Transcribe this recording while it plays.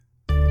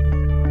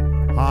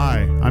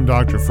I'm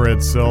Dr.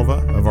 Fred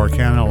Silva of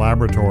Arcana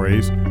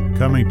Laboratories,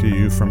 coming to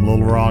you from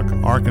Little Rock,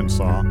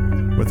 Arkansas,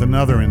 with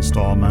another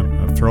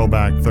installment of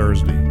Throwback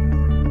Thursday.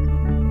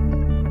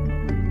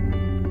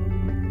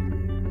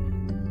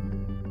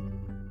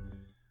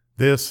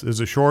 This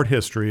is a short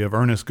history of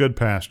Ernest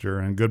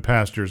Goodpaster and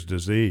Goodpaster's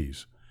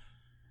disease.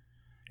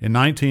 In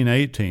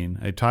 1918,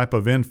 a type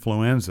of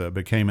influenza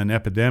became an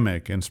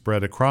epidemic and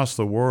spread across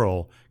the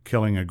world,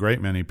 killing a great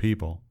many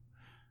people.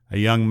 A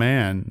young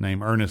man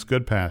named Ernest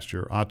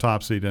Goodpaster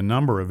autopsied a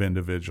number of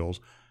individuals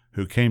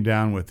who came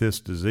down with this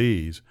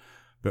disease,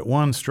 but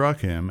one struck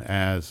him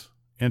as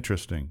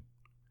interesting.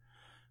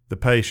 The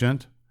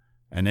patient,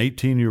 an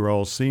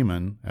 18-year-old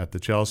seaman at the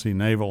Chelsea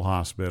Naval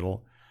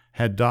Hospital,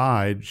 had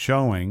died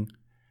showing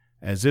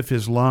as if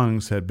his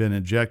lungs had been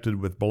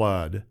injected with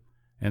blood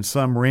and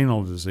some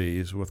renal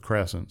disease with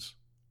crescents.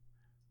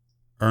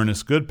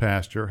 Ernest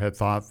Goodpaster had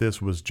thought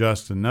this was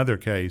just another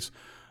case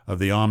of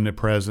the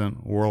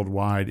omnipresent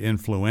worldwide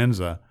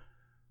influenza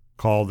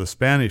called the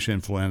Spanish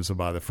influenza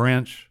by the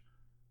French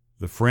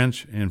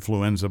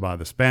influenza by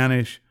the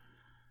Spanish,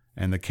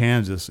 and the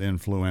Kansas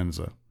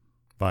influenza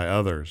by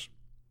others.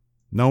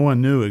 No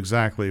one knew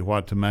exactly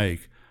what to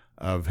make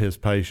of his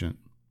patient.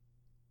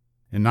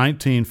 In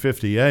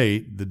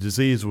 1958, the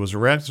disease was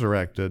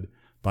resurrected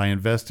by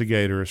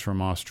investigators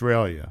from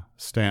Australia,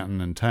 Stanton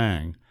and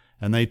Tang,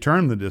 and they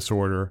termed the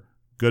disorder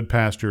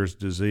Goodpaster's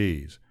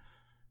disease.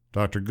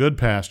 Dr.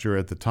 Goodpaster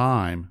at the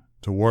time,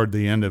 toward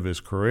the end of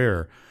his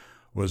career,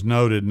 was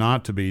noted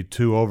not to be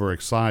too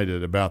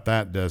overexcited about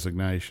that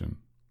designation.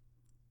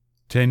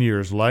 10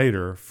 years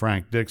later,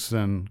 Frank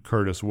Dixon,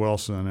 Curtis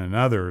Wilson, and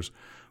others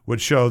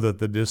would show that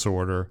the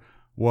disorder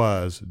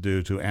was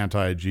due to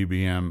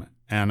anti-GBM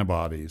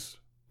antibodies,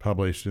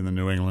 published in the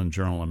New England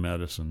Journal of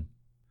Medicine.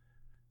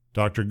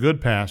 Dr.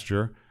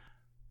 Goodpaster,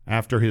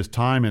 after his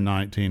time in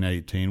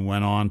 1918,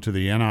 went on to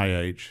the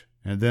NIH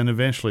and then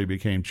eventually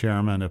became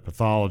chairman of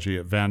pathology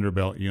at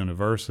Vanderbilt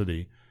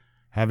University,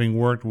 having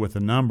worked with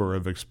a number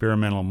of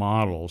experimental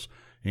models,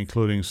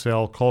 including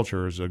cell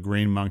cultures of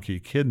green monkey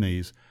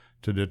kidneys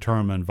to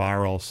determine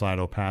viral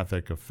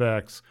cytopathic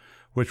effects,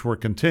 which were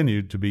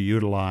continued to be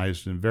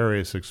utilized in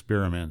various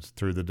experiments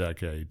through the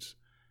decades.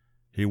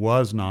 He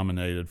was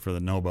nominated for the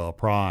Nobel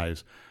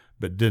Prize,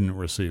 but didn't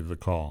receive the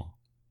call.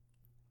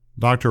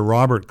 Dr.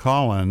 Robert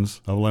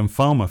Collins, of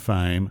lymphoma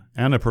fame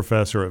and a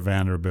professor at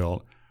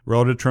Vanderbilt,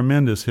 wrote a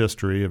tremendous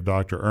history of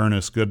Dr.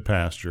 Ernest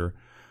Goodpaster,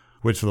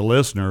 which the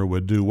listener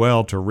would do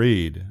well to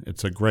read.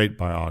 It's a great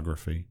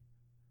biography.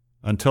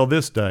 Until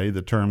this day,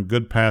 the term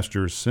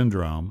Goodpaster's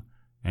syndrome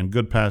and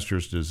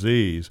Goodpaster's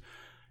disease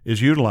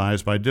is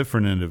utilized by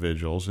different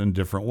individuals in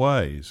different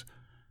ways,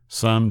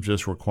 some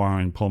just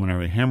requiring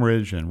pulmonary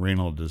hemorrhage and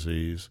renal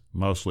disease,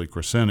 mostly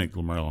crescentic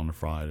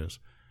glomerulonephritis,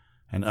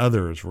 and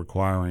others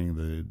requiring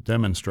the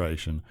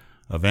demonstration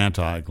of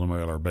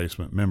anti-glomerular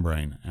basement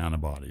membrane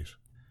antibodies.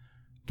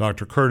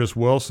 Dr. Curtis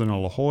Wilson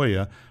of La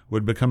Jolla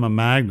would become a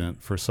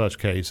magnet for such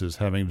cases,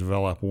 having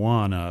developed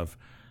one of,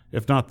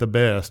 if not the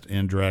best,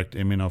 indirect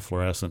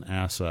immunofluorescent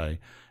assay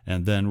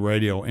and then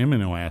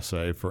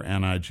radioimmunoassay for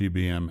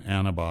anti-GBM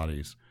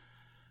antibodies.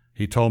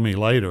 He told me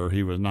later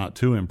he was not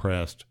too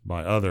impressed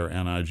by other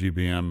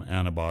anti-GBM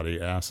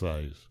antibody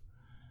assays.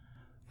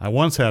 I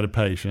once had a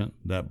patient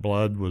that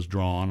blood was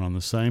drawn on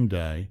the same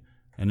day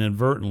and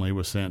inadvertently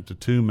was sent to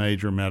two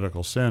major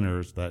medical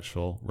centers that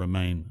shall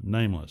remain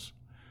nameless.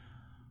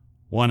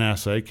 One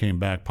assay came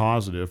back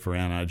positive for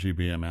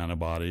anti-GBM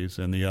antibodies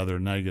and the other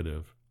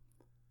negative.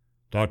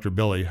 Dr.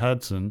 Billy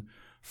Hudson,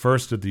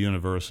 first at the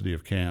University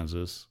of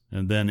Kansas,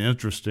 and then,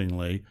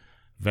 interestingly,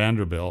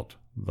 Vanderbilt,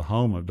 the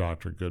home of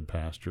Dr.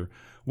 Goodpaster,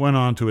 went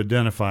on to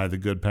identify the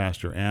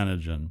Goodpaster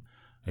antigen,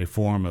 a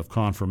form of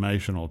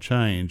conformational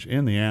change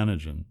in the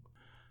antigen.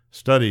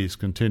 Studies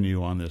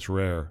continue on this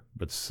rare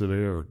but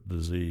severe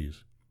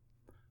disease.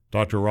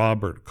 Dr.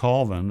 Robert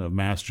Colvin of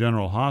Mass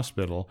General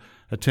Hospital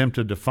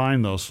attempted to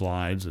find those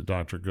slides that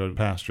Dr.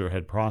 Goodpaster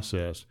had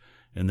processed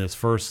in this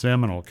first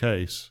seminal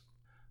case.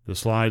 The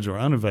slides are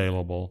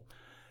unavailable,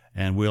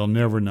 and we'll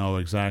never know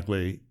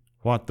exactly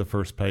what the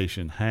first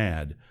patient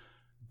had.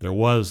 There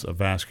was a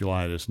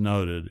vasculitis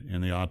noted in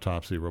the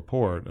autopsy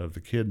report of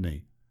the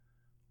kidney.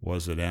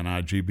 Was it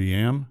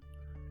anti-GBM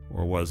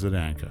or was it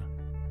ANCA?